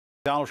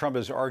Donald Trump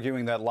is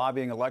arguing that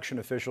lobbying election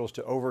officials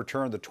to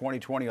overturn the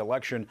 2020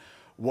 election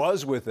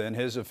was within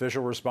his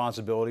official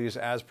responsibilities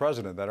as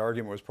president. That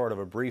argument was part of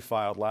a brief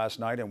filed last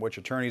night in which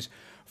attorneys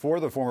for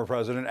the former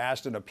president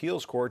asked an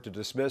appeals court to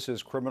dismiss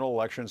his criminal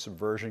election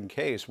subversion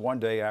case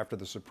 1 day after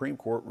the Supreme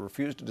Court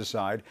refused to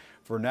decide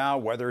for now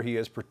whether he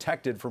is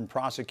protected from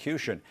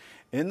prosecution.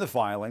 In the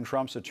filing,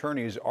 Trump's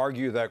attorneys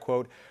argue that,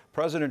 quote,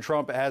 President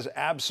Trump has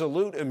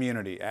absolute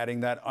immunity, adding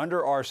that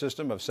under our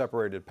system of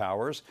separated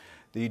powers,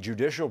 the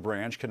judicial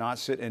branch cannot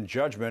sit in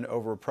judgment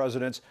over a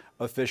president's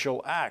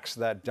official acts.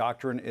 That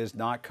doctrine is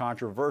not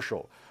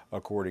controversial,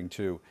 according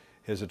to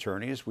his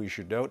attorneys. We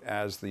should note,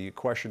 as the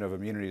question of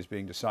immunity is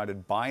being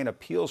decided by an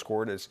appeals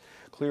court, it's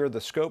clear the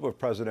scope of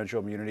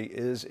presidential immunity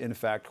is, in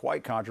fact,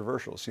 quite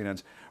controversial.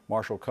 CNN's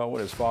Marshall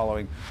Cohen is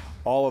following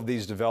all of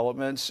these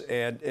developments,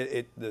 and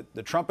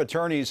the Trump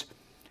attorneys,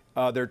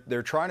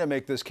 they're trying to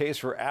make this case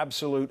for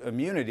absolute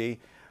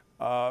immunity.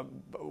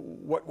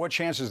 What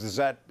chances does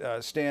that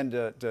stand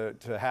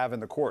to have in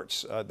the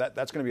courts?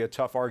 That's going to be a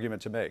tough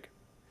argument to make.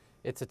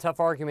 It's a tough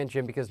argument,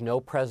 Jim, because no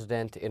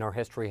president in our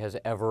history has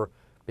ever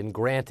been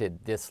granted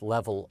this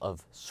level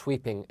of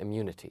sweeping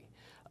immunity.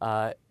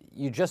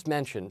 You just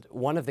mentioned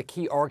one of the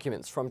key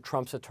arguments from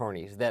Trump's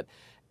attorneys, that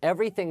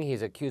everything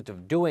he's accused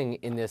of doing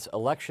in this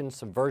election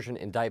subversion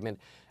indictment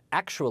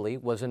actually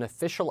was an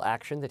official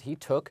action that he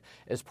took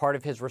as part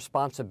of his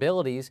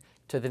responsibilities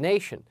to the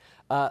nation.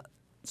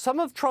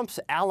 Some of Trump's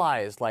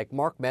allies, like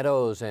Mark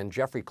Meadows and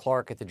Jeffrey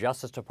Clark at the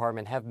Justice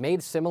Department, have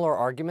made similar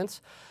arguments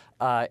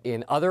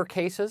in other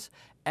cases,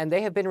 and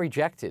they have been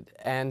rejected.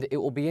 And it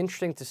will be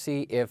interesting to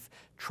see if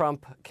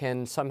Trump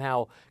can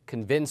somehow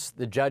convince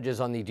the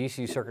judges on the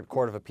D.C. Circuit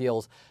Court of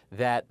Appeals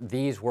that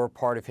these were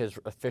part of his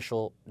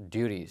official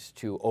duties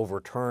to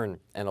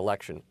overturn an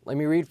election. Let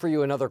me read for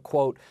you another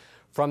quote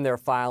from their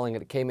filing.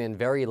 It came in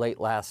very late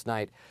last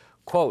night.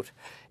 Quote,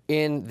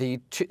 in the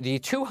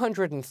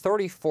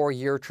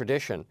 234-year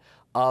tradition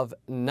of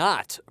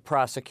not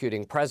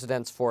prosecuting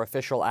presidents for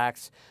official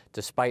acts,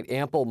 despite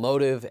ample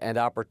motive and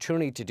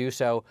opportunity to do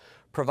so,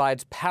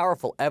 provides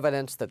powerful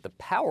evidence that the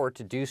power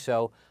to do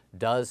so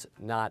does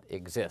not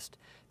exist.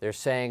 They're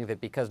saying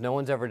that because no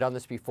one's ever done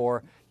this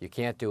before, you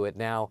can't do it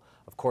now.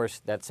 Of course,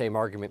 that same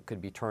argument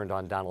could be turned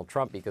on Donald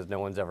Trump because no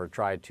one's ever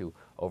tried to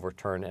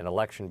overturn an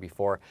election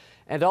before.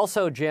 And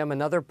also, Jim,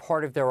 another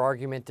part of their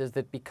argument is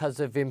that because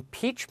of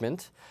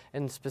impeachment,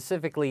 and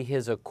specifically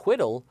his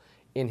acquittal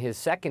in his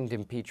second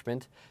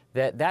impeachment,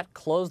 that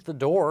closed the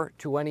door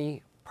to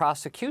any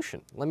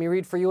prosecution. Let me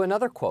read for you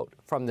another quote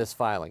from this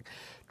filing.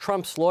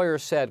 Trump's lawyer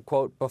said,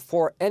 quote,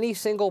 before any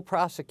single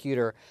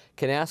prosecutor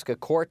can ask a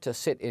court to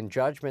sit in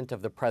judgment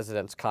of the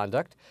president's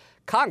conduct,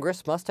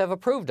 Congress must have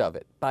approved of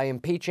it by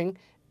impeaching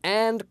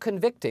and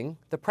convicting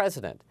the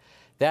president.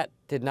 That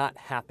did not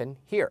happen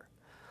here.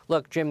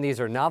 Look, Jim, these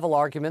are novel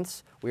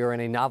arguments. We are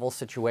in a novel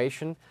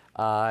situation,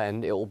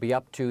 and it will be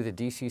up to the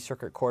D.C.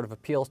 Circuit Court of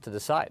Appeals to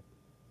decide.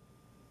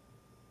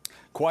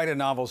 Quite a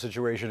novel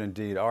situation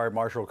indeed. All right,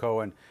 Marshall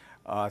Cohen,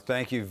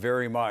 thank you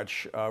very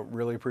much.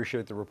 Really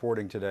appreciate the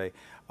reporting today.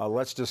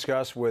 Let's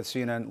discuss with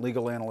CNN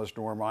legal analyst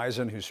Norm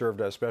Eisen, who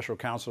served as special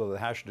counsel to the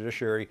House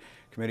Judiciary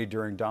Committee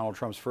during Donald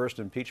Trump's first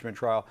impeachment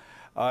trial.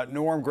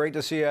 Norm, great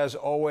to see you as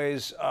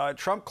always.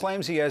 Trump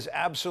claims he has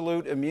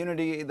absolute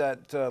immunity.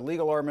 That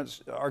legal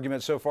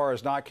argument so far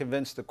has not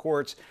convinced the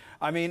courts.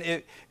 I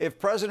mean, if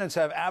presidents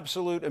have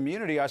absolute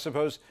immunity, I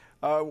suppose,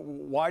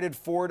 why did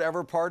Ford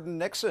ever pardon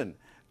Nixon?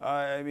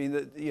 I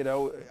mean, you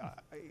know,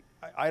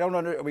 I don't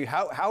I mean,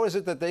 how is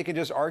it that they can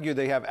just argue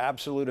they have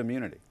absolute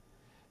immunity?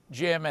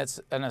 Jim, it's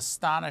an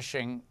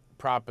astonishing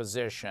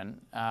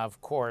proposition.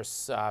 Of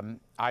course,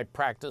 I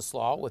practice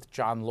law with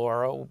John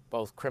Lauro,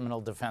 both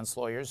criminal defense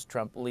lawyers,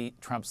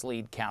 Trump's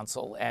lead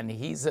counsel, and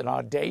he's an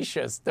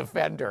audacious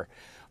defender.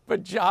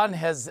 But John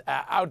has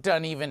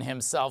outdone even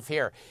himself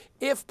here.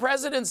 If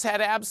presidents had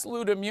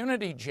absolute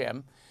immunity,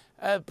 Jim,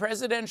 a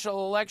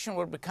presidential election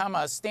would become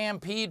a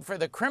stampede for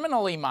the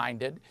criminally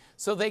minded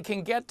so they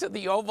can get to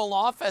the Oval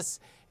Office.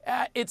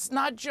 It's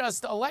not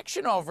just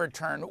election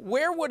overturn.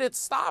 Where would it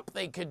stop?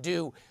 They could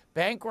do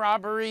bank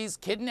robberies,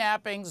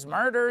 kidnappings,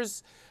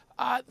 murders.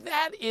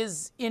 That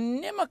is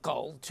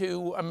inimical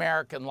to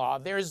American law.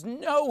 There's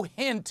no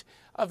hint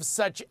of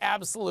such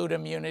absolute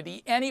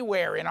immunity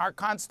anywhere in our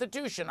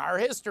Constitution, our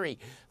history,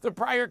 the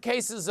prior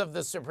cases of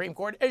the Supreme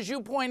Court. As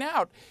you point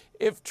out,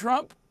 if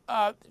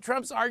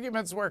Trump's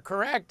arguments were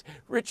correct,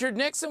 Richard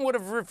Nixon would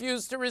have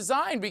refused to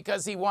resign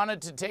because he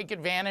wanted to take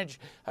advantage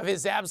of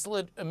his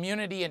absolute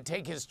immunity and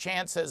take his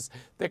chances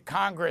that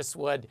Congress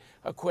would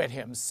acquit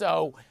him.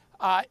 So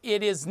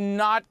it is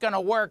not going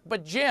to work.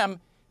 But, Jim,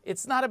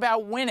 it's not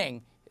about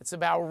winning. It's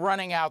about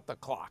running out the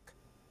clock.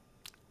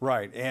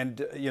 Right.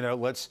 And, you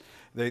know,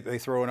 they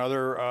throw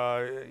another,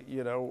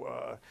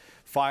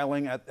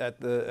 filing at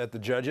the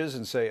judges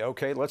and say,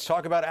 OK, let's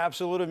talk about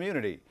absolute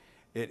immunity.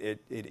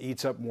 It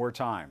eats up more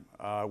time,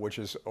 which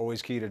is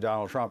always key to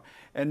Donald Trump.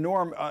 And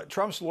Norm,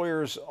 Trump's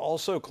lawyers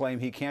also claim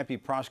he can't be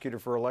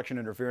prosecuted for election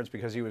interference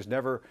because he was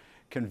never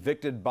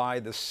convicted by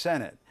the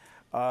Senate.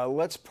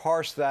 Let's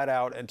parse that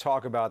out and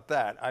talk about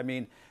that. I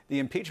mean, the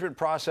impeachment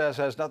process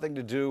has nothing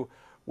to do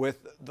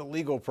with the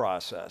legal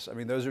process. I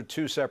mean, those are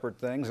two separate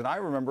things. And I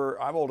remember,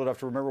 I'm old enough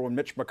to remember when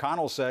Mitch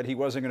McConnell said he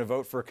wasn't going to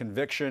vote for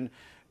conviction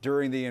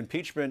during the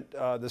impeachment,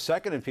 the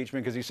second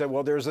impeachment, because he said,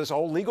 well, there's this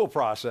whole legal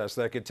process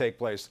that could take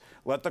place.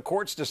 Let the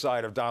courts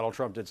decide if Donald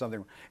Trump did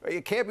something.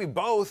 It can't be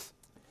both.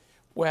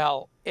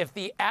 Well, if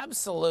the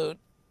absolute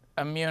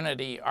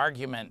immunity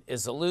argument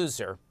is a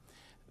loser,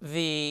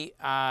 the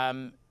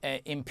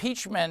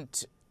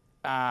impeachment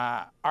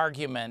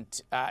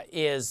argument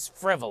is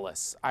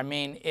frivolous. I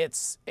mean,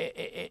 it's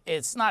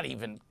not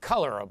even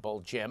colorable,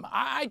 Jim.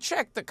 I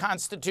checked the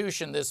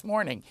Constitution this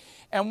morning,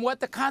 and what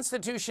the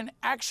Constitution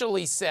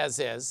actually says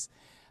is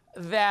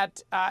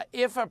that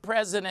if a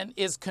president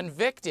is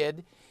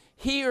convicted,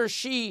 he or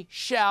she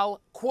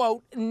shall,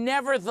 quote,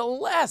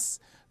 nevertheless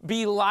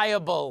be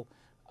liable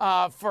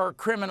for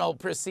criminal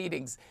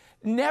proceedings.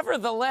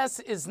 Nevertheless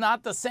is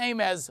not the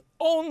same as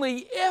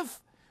only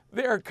if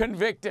they're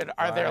convicted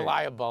are they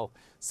liable.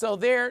 So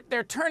they're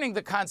turning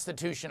the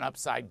Constitution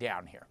upside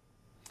down here.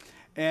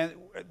 And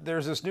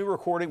there's this new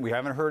recording. We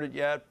haven't heard it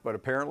yet, but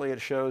apparently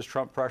it shows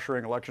Trump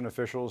pressuring election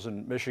officials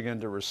in Michigan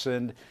to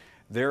rescind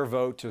their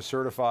vote to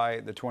certify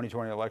the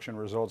 2020 election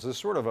results. This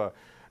is sort of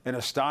an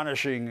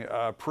astonishing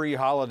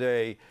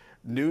pre-holiday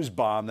news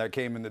bomb that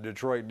came in the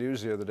Detroit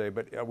News the other day.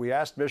 But we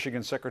asked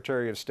Michigan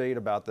Secretary of State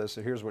about this,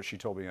 and here's what she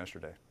told me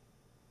yesterday.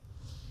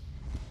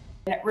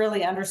 And it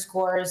really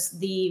underscores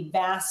the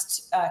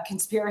vast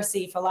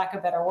conspiracy, for lack of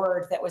a better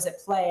word, that was at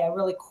play, a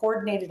really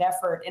coordinated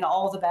effort in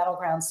all the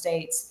battleground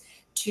states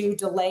to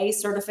delay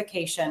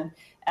certification,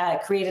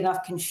 create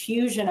enough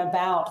confusion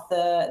about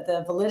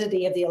the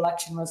validity of the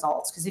election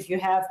results. Because if you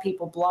have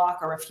people block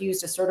or refuse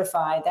to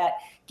certify, that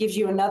gives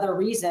you another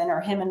reason,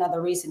 or him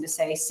another reason, to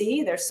say,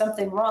 see, there's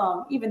something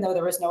wrong, even though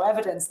there was no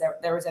evidence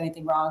there was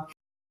anything wrong.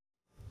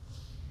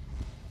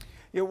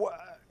 Yeah,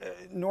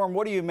 Norm,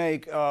 what do you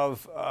make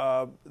of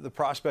the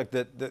prospect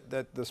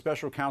that the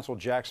special counsel,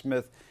 Jack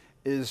Smith,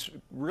 is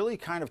really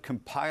kind of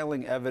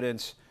compiling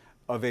evidence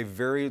of a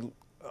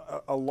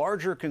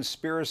larger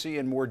conspiracy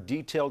and more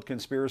detailed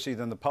conspiracy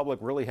than the public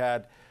really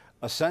had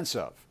a sense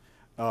of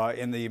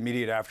in the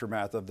immediate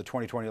aftermath of the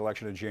 2020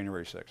 election on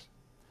January 6th?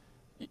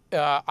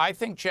 I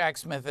think Jack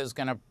Smith is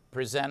going to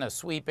present a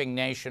sweeping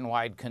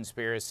nationwide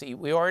conspiracy.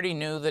 We already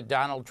knew that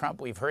Donald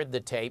Trump, we've heard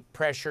the tape,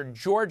 pressured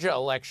Georgia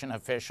election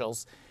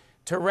officials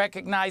to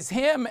recognize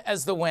him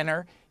as the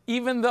winner,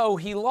 even though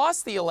he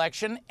lost the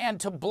election, and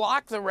to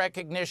block the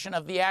recognition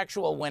of the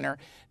actual winner.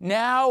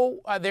 Now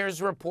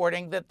there's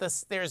reporting that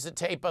there's a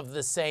tape of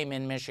the same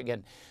in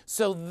Michigan.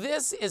 So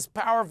this is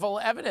powerful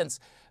evidence.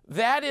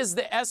 That is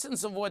the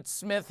essence of what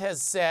Smith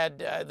has said.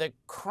 The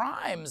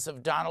crimes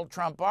of Donald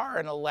Trump are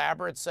an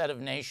elaborate set of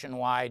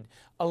nationwide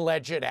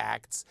alleged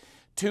acts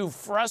to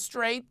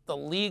frustrate the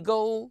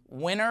legal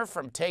winner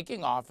from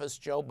taking office,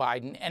 Joe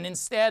Biden, and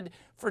instead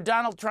for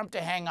Donald Trump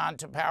to hang on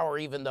to power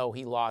even though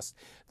he lost.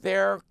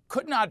 There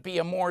could not be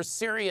a more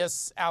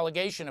serious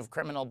allegation of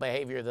criminal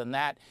behavior than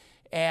that,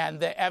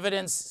 and the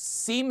evidence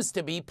seems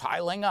to be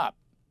piling up.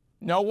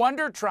 No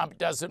wonder Trump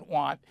doesn't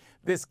want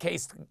this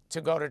case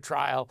to go to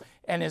trial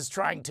and is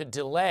trying to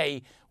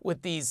delay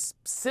with these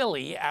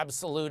silly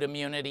absolute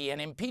immunity and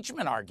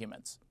impeachment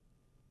arguments.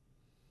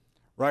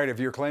 Right.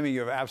 If you're claiming you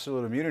have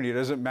absolute immunity, it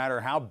doesn't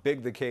matter how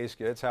big the case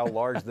gets, how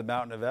large the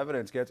mountain of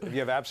evidence gets. If you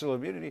have absolute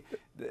immunity,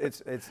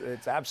 it's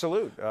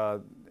absolute.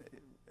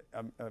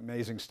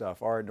 Amazing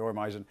stuff. All right, Norm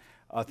Eisen,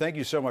 thank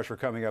you so much for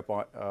coming up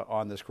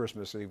on this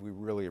Christmas Eve. We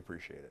really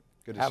appreciate it.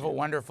 Good to see you. Have a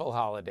wonderful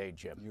holiday,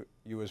 Jim.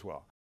 You as well.